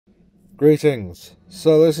Greetings.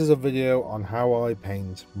 So this is a video on how I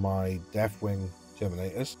paint my Deathwing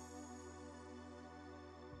Terminators.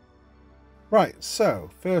 Right,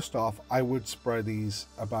 so first off I would spray these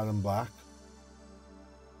Addanc black,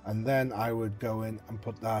 and then I would go in and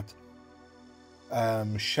put that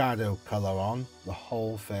shadow color on the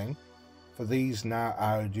whole thing. For these now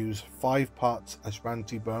I would use 5 parts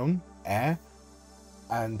Addanc air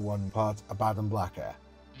and 1 part Addanc black air.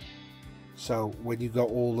 So when you got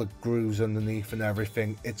all the grooves underneath and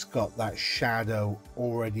everything, it's got that shadow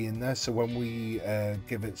already in there. So when we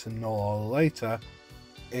give it some oil later,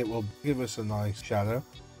 it will give us a nice shadow.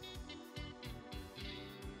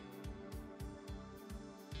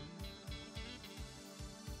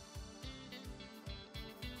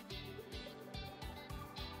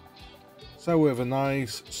 So with a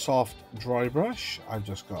nice soft dry brush, I've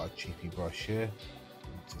just got a cheapy brush here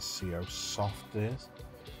to see how soft it is.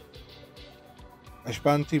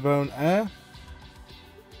 Addanc air.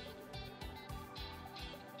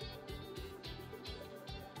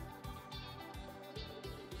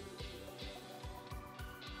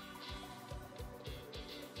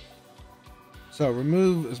 So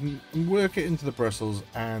work it into the bristles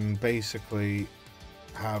and basically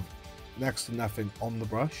have next to nothing on the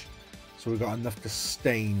brush. So we've got enough to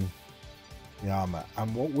stain the armor.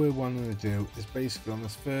 And what we're wanting to do is basically on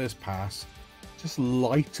this first pass, just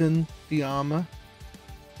lighten the armor,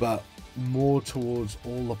 but more towards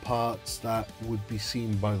all the parts that would be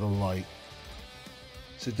seen by the light.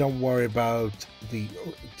 So don't worry about the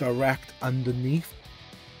direct underneath,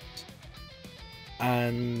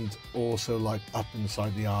 and also like up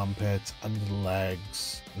inside the armpits, under the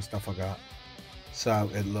legs and stuff like that, so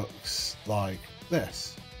it looks like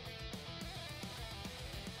this.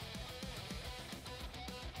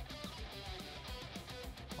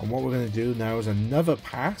 And what we're going to do now is another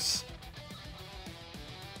pass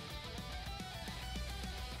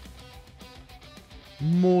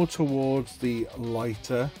more towards the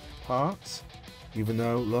lighter parts, even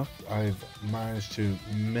though look, I've managed to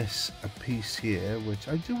miss a piece here which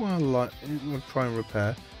I do want to try and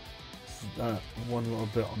repair. That one little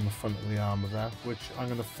bit on the front of the armor there, which I'm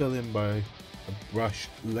going to fill in by a brush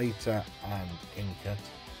later and ink it.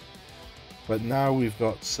 But now we've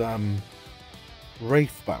got some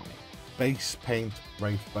Wraithbone, base paint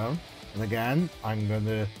Wraithbone, and again I'm going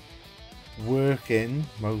to work in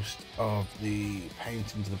most of the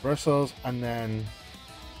paint into the bristles and then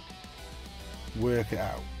work it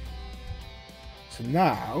out. So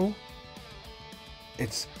now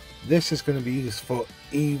this is going to be used for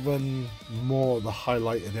even more of the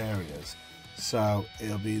highlighted areas. So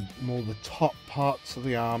it'll be more the top parts of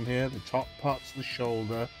the arm here, the top parts of the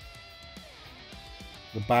shoulder,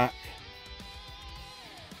 the back.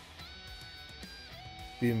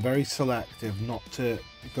 Being very selective not to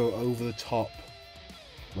go over the top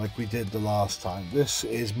like we did the last time. This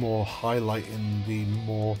is more highlighting the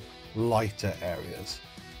more lighter areas.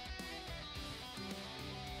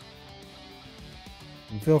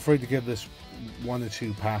 And feel free to give this 1 or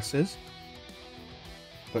 2 passes,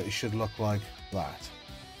 but it should look like that.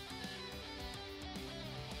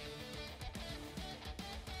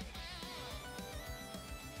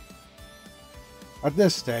 At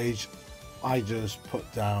this stage I just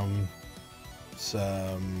put down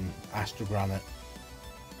some Granite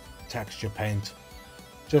texture paint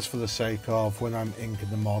just for the sake of when I'm inking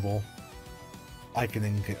the model I can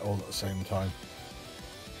ink it all at the same time.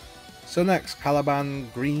 So next, Caliban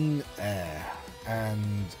Green Air,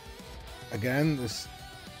 and again this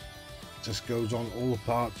just goes on all the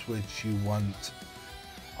parts which you want.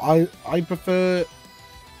 I prefer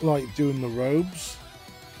like doing the robes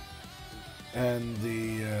and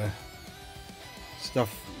the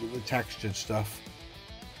stuff, the textured stuff,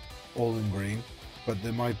 all in green, but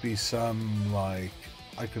there might be some like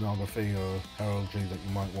iconography or heraldry that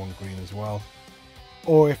you might want green as well.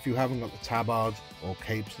 Or if you haven't got the tabard or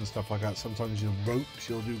capes and stuff like that, sometimes your ropes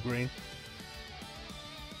you'll do green.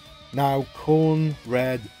 Now corn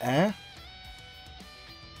red air.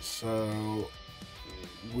 So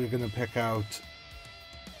we're going to pick out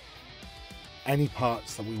any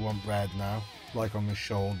parts that we want red now, like on the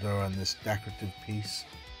shoulder and this decorative piece.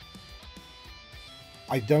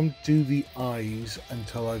 I don't do the eyes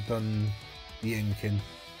until I've done the inking,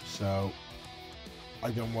 so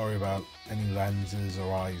I don't worry about any lenses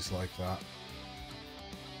or eyes like that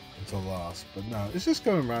until last. But no, it's just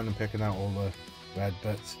going around and picking out all the red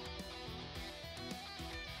bits.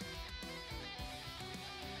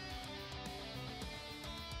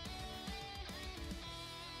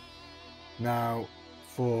 Now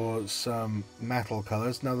for some metal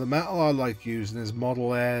colors. Now the metal I like using is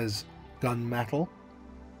Model Air's gunmetal.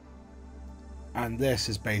 And this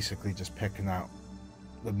is basically just picking out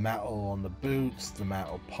the metal on the boots, the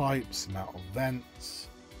metal pipes, the metal vents.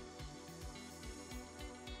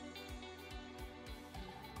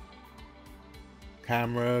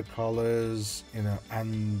 Camera, collars, you know,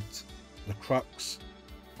 and the crux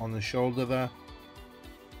on the shoulder there.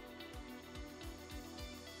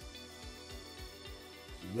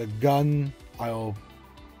 The gun, I'll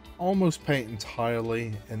almost paint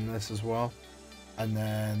entirely in this as well. And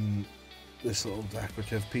then this little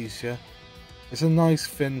decorative piece here. It's a nice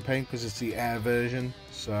thin paint because it's the air version.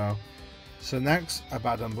 So next,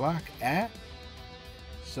 Addanc black air.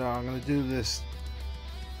 So I'm going to do this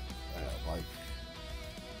like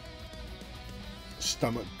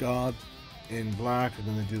stomach guard in black. I'm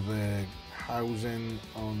going to do the housing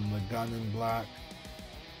on the gun in black.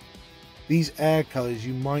 These air colors,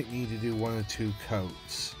 you might need to do 1 or 2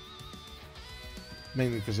 coats,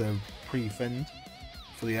 mainly because they're pre-thinned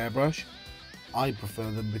for the airbrush. I prefer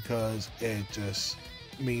them because it just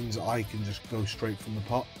means I can just go straight from the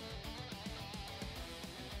pot.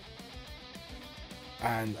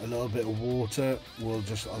 And a little bit of water will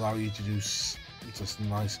just allow you to do just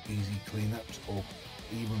nice easy cleanups, or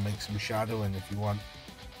even make some shadowing if you want.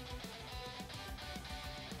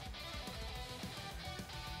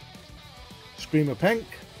 Screamer pink.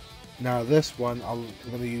 Now this one I'm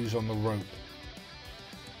going to use on the rope.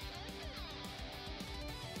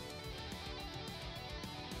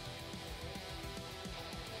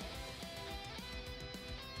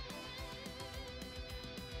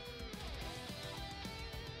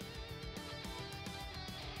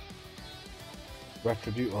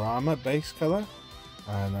 Retributor armor base color,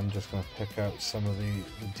 and I'm just going to pick out some of the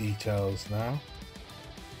details now.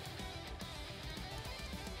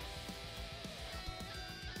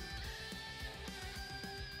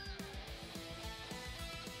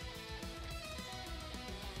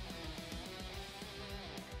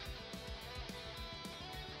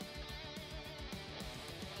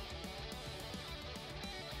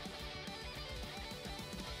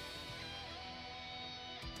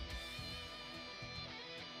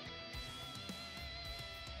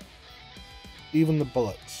 Even the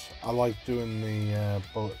bullets, I like doing the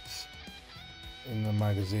bullets in the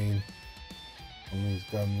magazine on these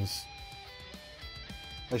guns.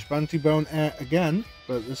 Shanty bone air again,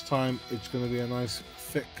 but this time it's going to be a nice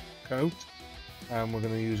thick coat, and we're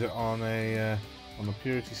going to use it on the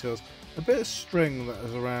purity seals. A bit of string that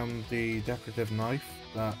is around the decorative knife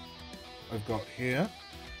that I've got here.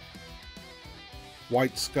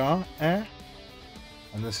 White scar air.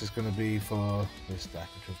 And this is going to be for this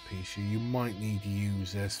decorative piece. You might need to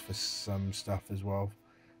use this for some stuff as well.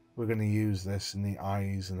 We're going to use this in the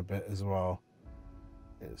eyes in a bit as well.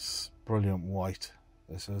 It's brilliant white,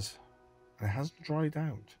 this is. And it hasn't dried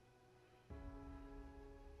out,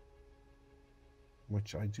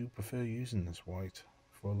 which I do prefer using this white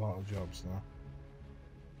for a lot of jobs now.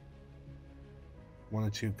 1 or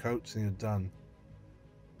 2 coats and you're done.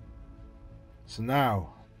 So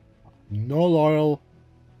now, null oil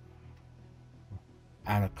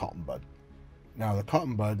and a cotton bud. Now the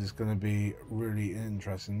cotton bud is going to be really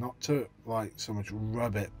interesting, not to like so much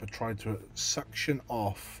rub it, but try to suction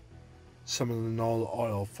off some of the null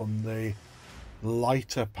oil from the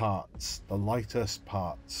lighter parts, the lightest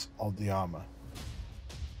parts of the armor,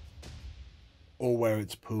 or where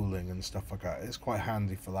it's pooling and stuff like that. It's quite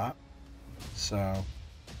handy for that. So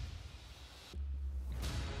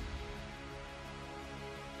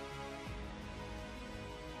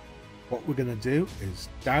what we're going to do is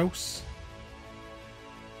douse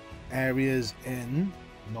areas in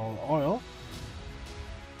null oil.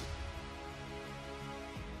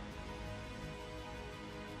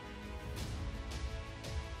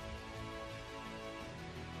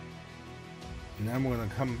 And then we're going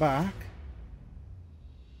to come back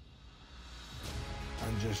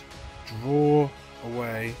and just draw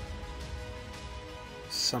away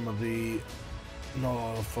some of the null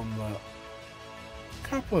oil from the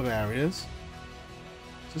couple of areas.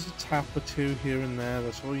 Just a tap or 2 here and there,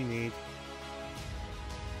 that's all you need.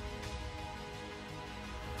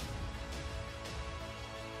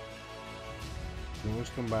 So we'll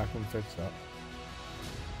just come back and fix that.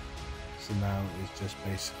 So now it's just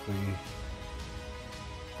basically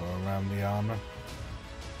go around the armor.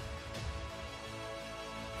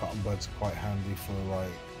 Cotton buds are quite handy for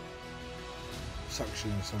like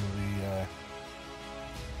suctioning some of the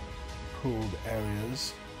cooled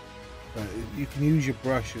areas, but you can use your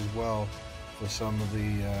brush as well for some of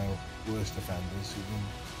the worst offenders. You can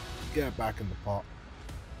get it back in the pot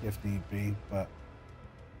if need be, but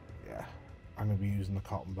yeah, I'm going to be using the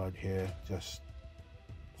cotton bud here just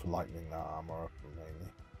for lightening that armor up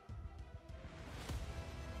mainly.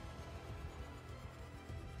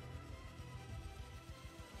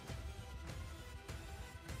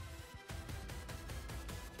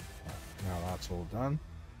 that's all done.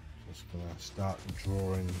 Just gonna start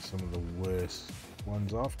drawing some of the worst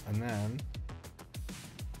ones off, and then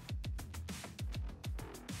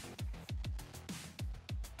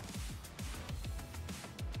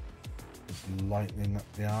just lightening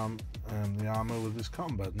up the armor with this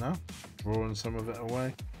combat now, drawing some of it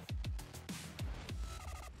away.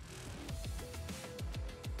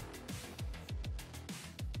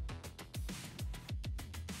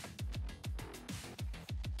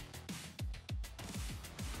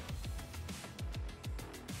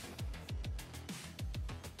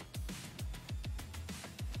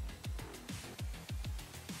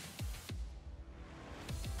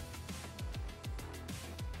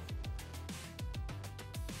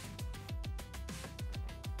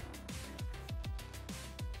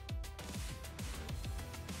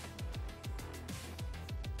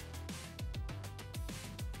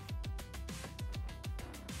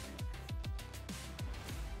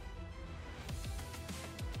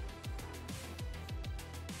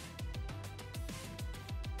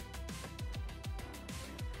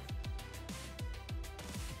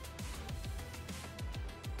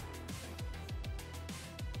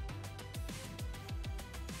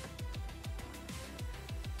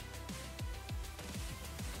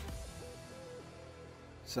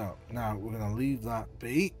 So now we're going to leave that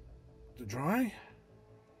be to dry.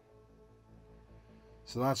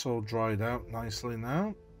 So that's all dried out nicely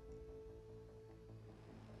now.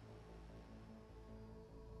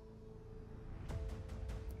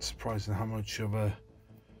 Surprising how much of a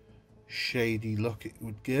shady look it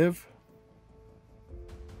would give.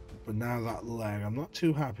 But now that leg, I'm not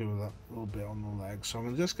too happy with that little bit on the leg, so I'm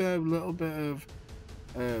going to just get a little bit of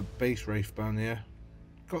base wraith bone here.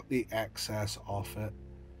 Got the excess off it,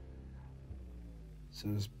 so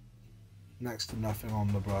there's next to nothing on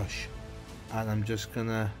the brush, and I'm just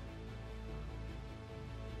gonna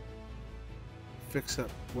fix up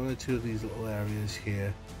one or two of these little areas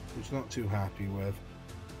here, which I'm not too happy with,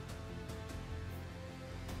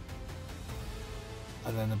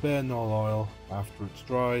 and then a bit of null oil after it's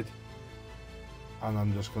dried, and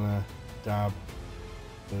I'm just gonna dab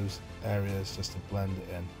those areas just to blend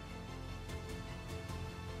it in.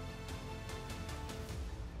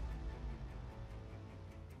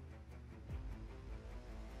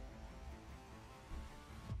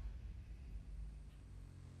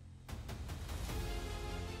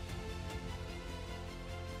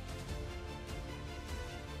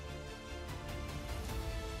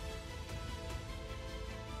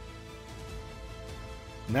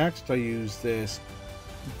 Next I use this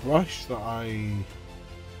brush that I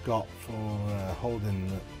got for holding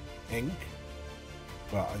ink,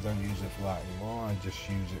 but I don't use it for that anymore. I just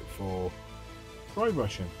use it for dry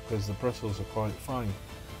brushing because the bristles are quite fine.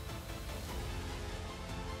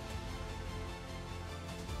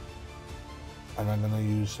 And I'm going to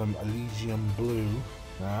use some Elysium blue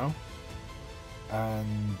now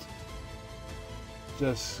and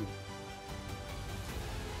just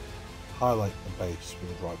highlight the base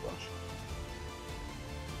with a dry brush.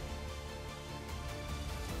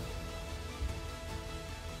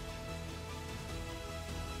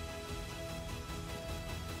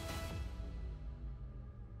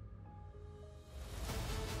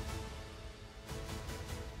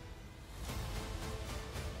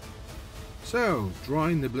 So,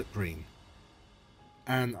 drying the blip green,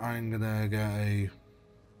 and I'm gonna get a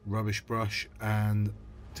rubbish brush and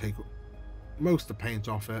take most of the paint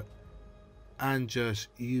off it and just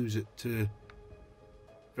use it to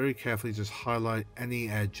very carefully just highlight any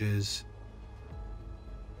edges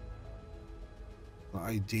that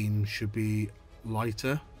I deem should be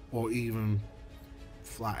lighter, or even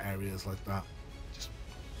flat areas like that. Just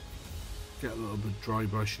get a little bit of dry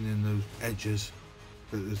brushing in those edges.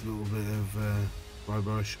 But there's a little bit of dry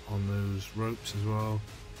brush on those ropes as well.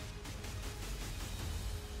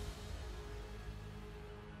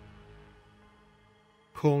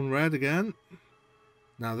 Corn red again.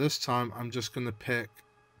 Now this time I'm just going to pick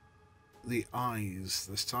the eyes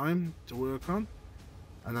this time to work on,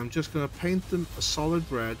 and I'm just going to paint them a solid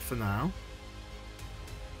red for now.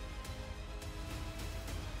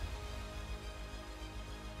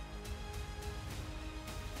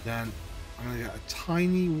 Then I'm going to get a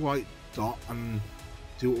tiny white dot and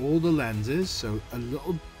do all the lenses, so a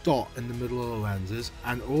little dot in the middle of the lenses,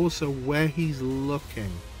 and also where he's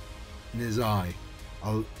looking in his eye.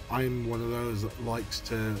 I'm one of those that likes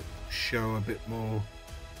to show a bit more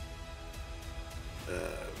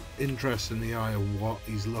interest in the eye of what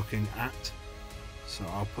he's looking at, so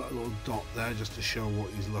I'll put a little dot there just to show what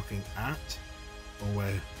he's looking at, or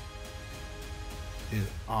where his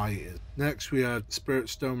eye is. Next we had Spirit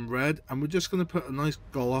Stone Red, and we're just going to put a nice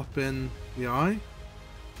dollop in the eye,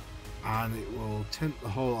 and it will tint the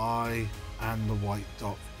whole eye and the white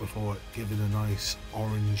dot before it giving a nice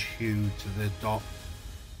orange hue to the dot.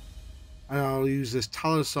 And I'll use this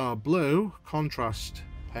Talisar Blue contrast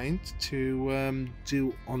paint to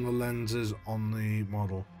do on the lenses on the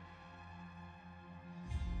model.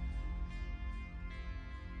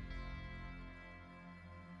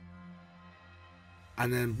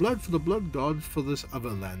 And then Blood for the Blood God for this other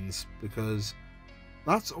lens, because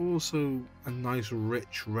that's also a nice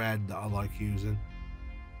rich red that I like using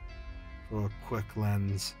for a quick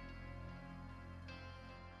lens.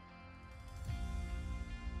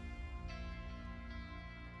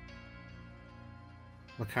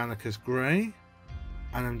 Mechanicus Grey,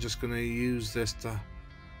 and I'm just going to use this to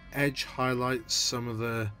edge highlight some of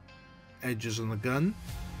the edges on the gun.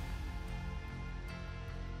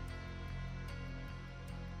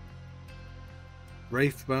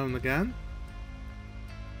 Wraithbone again.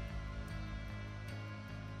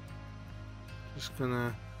 Just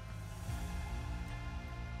gonna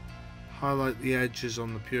highlight the edges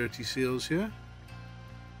on the purity seals here.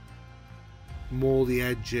 More the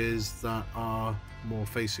edges that are more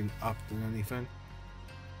facing up than anything.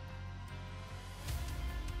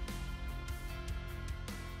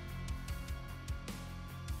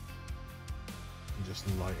 And just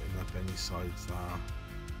lighten up any sides that are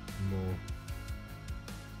more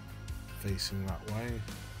facing that way.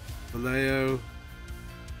 Vallejo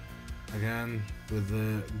again with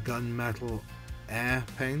the gunmetal air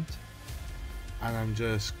paint, and I'm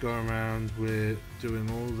just going around with doing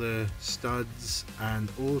all the studs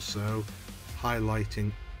and also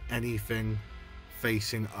highlighting anything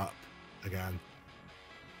facing up again.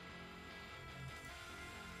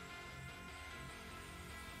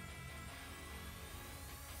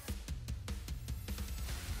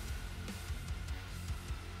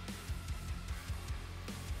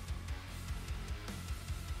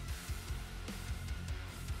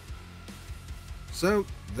 So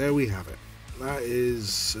there we have it. That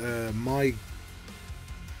is my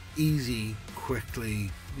easy,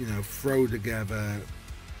 quickly, throw together,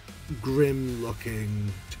 grim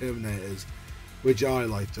looking Terminators, which I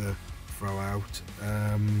like to throw out.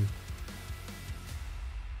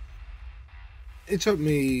 It took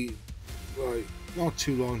me like not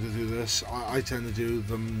too long to do this. I tend to do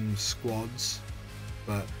them squads,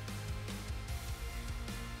 but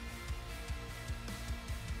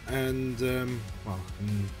well,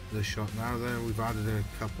 in this shot now then we've added a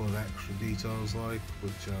couple of extra details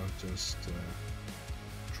which are just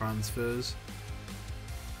transfers.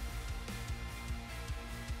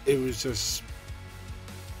 It was just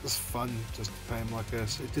fun just to paint like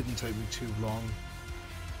this. It didn't take me too long.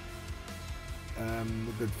 The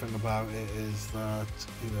good thing about it is that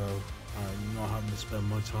I'm not having to spend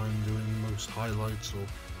my time doing most highlights or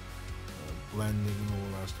blending and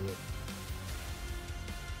all the rest of it.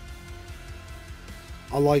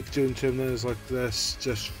 I like doing Terminators like this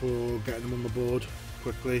just for getting them on the board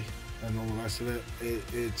quickly and all the rest of it.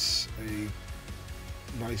 It's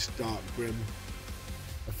a nice dark grim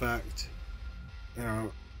effect.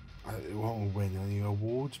 It won't win any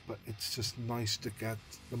awards, but it's just nice to get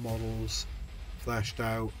the models fleshed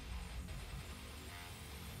out.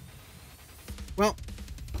 Well,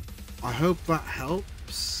 I hope that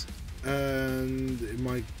helps, and it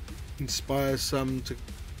might inspire some to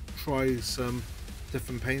try some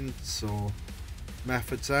different paints or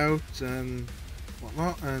methods out and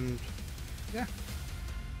whatnot. And yeah,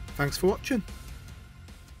 thanks for watching.